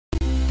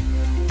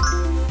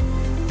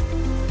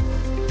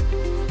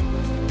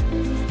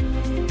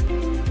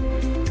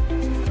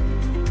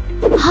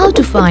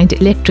find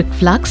electric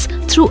flux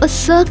through a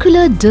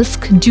circular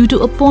disk due to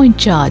a point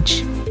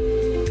charge.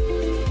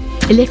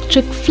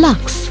 Electric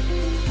flux.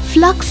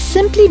 Flux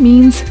simply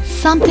means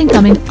something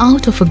coming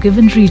out of a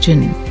given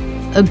region.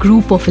 A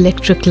group of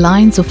electric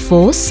lines of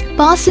force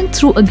passing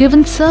through a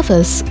given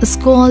surface is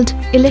called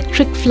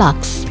electric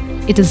flux.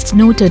 It is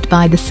denoted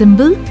by the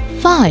symbol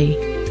phi.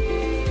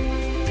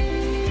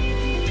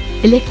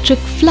 Electric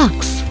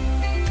flux.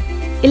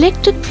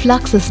 Electric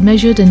flux is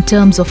measured in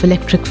terms of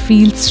electric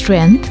field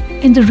strength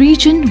in the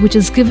region, which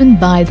is given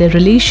by the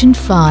relation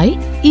phi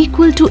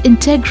equal to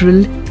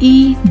integral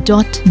E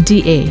dot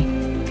dA.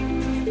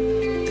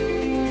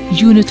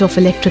 Unit of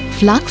electric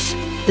flux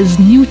is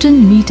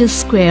Newton meters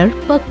square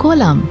per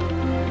coulomb.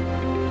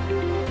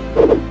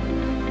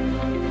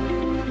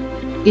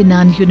 In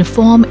an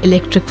uniform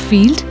electric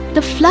field,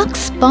 the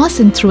flux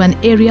passing through an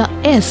area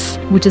S,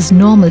 which is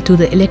normal to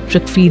the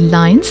electric field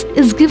lines,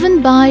 is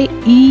given by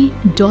E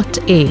dot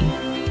A.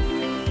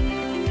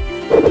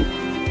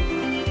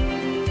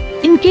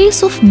 In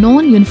case of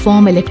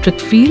non-uniform electric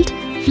field,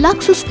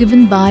 flux is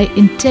given by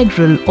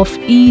integral of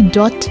E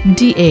dot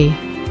dA.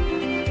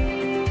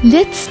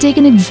 Let's take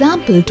an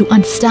example to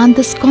understand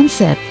this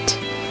concept.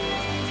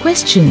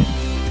 Question: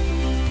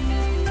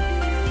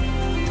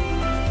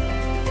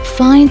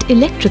 find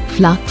electric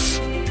flux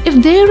if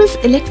there is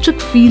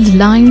electric field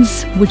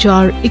lines which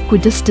are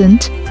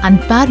equidistant and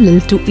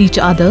parallel to each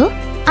other,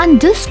 and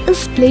disk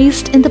is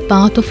placed in the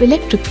path of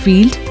electric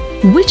field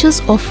which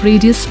is of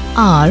radius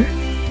r.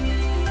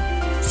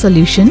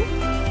 Solution: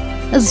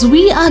 as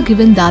we are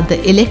given that the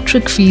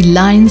electric field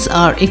lines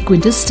are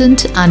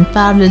equidistant and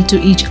parallel to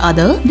each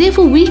other,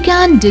 therefore we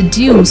can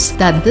deduce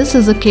that this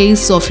is a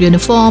case of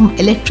uniform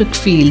electric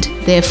field.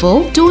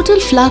 Therefore, total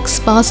flux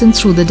passing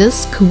through the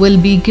disk will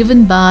be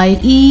given by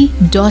E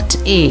dot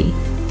A.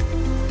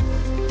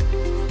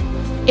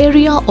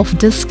 Area of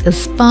disk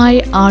is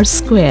pi r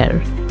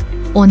square.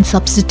 On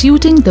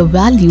substituting the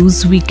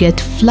values, we get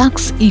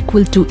flux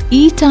equal to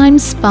E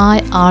times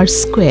pi r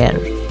square.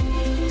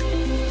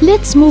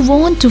 Let's move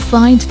on to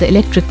find the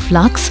electric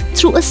flux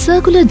through a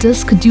circular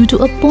disk due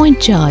to a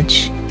point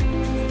charge.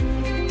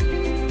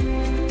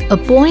 A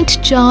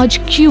point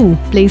charge Q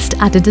placed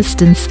at a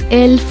distance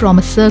L from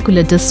a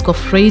circular disk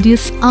of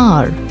radius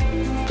r.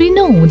 We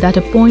know that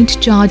a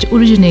point charge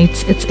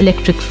originates its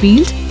electric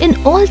field in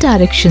all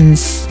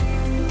directions.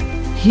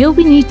 Here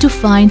we need to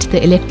find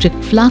the electric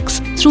flux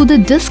through the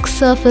disk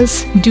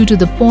surface due to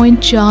the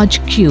point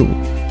charge Q.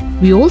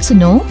 We also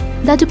know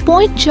that a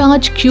point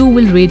charge Q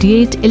will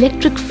radiate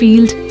electric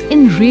field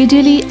in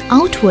radially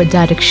outward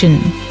direction.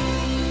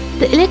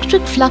 The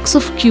electric flux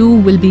of Q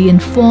will be in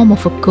form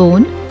of a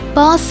cone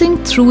passing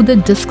through the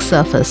disk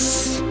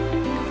surface.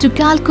 To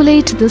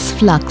calculate this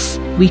flux,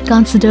 we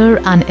consider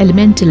an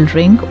elemental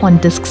ring on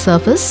disk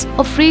surface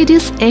of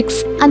radius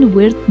x and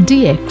width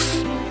dx.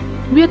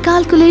 We are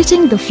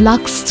calculating the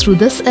flux through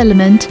this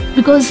element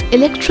because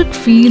electric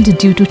field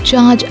due to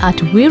charge at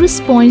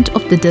various points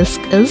of the disk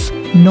is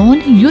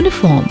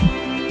non-uniform.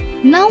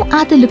 Now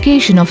at the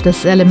location of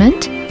this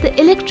element, the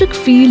electric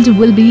field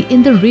will be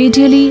in the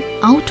radially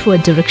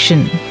outward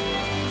direction.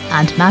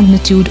 And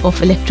magnitude of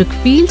electric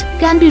field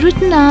can be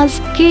written as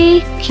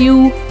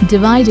kq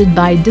divided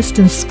by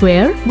distance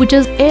square, which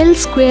is L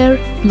square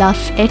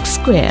plus x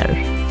square.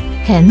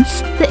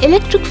 Hence, the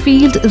electric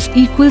field is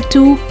equal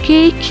to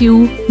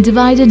kq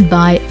divided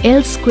by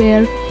L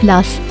square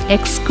plus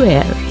x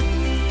square.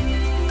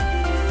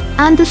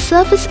 And the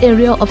surface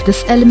area of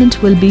this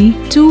element will be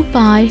 2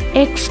 pi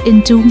x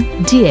into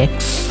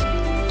dx.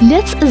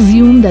 Let's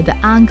assume that the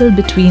angle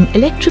between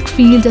electric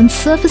field and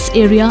surface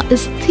area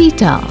is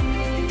theta.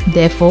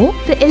 Therefore,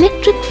 the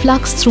electric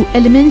flux through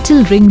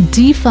elemental ring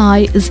d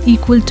phi is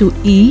equal to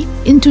E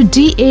into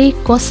dA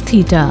cos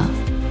theta.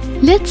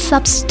 Let's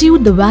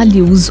substitute the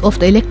values of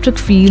the electric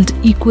field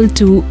equal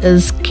to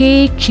is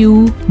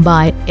kq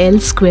by L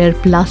square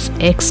plus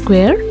x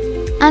square,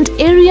 and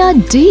area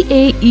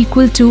dA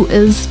equal to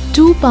is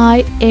 2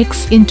 pi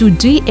x into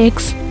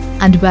dx,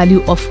 and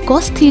value of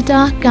cos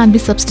theta can be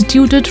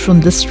substituted from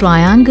this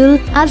triangle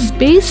as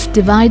base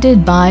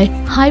divided by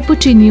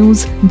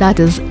hypotenuse, that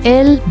is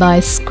L by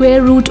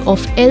square root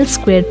of L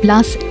square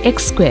plus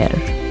x square.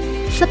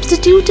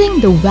 Substituting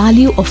the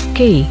value of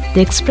k,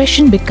 the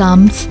expression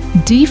becomes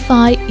d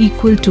phi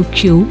equal to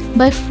q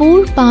by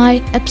 4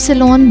 pi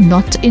epsilon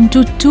naught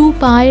into 2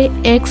 pi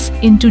x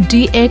into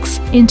dx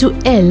into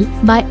L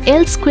by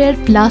L square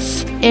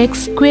plus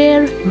x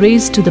square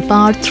raised to the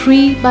power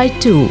 3 by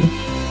 2.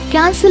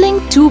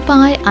 Cancelling 2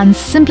 pi and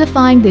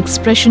simplifying the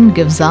expression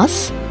gives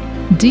us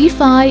d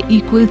phi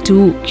equal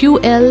to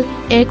ql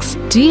x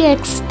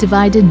dx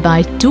divided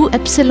by 2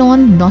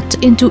 epsilon naught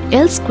into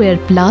L square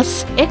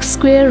plus x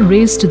square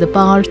raised to the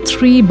power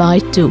 3 by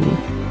 2.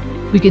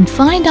 We can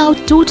find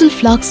out total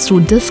flux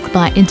through disk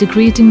by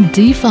integrating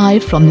d phi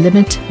from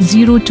limit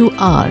 0 to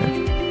r.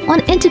 On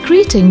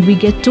integrating, we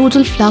get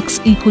total flux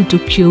equal to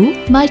q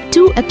by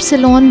 2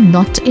 epsilon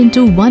naught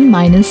into 1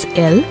 minus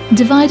L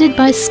divided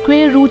by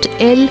square root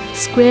L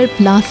square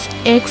plus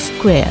x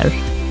square.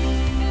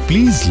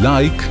 Please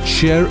like,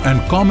 share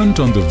and comment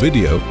on the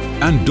video,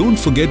 and don't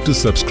forget to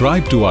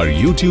subscribe to our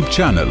YouTube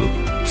channel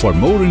for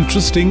more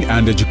interesting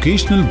and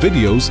educational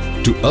videos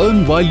to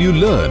earn while you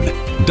learn.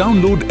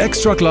 Download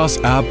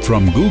Extraclass app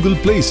from Google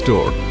Play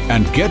Store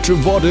and get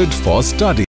rewarded for study.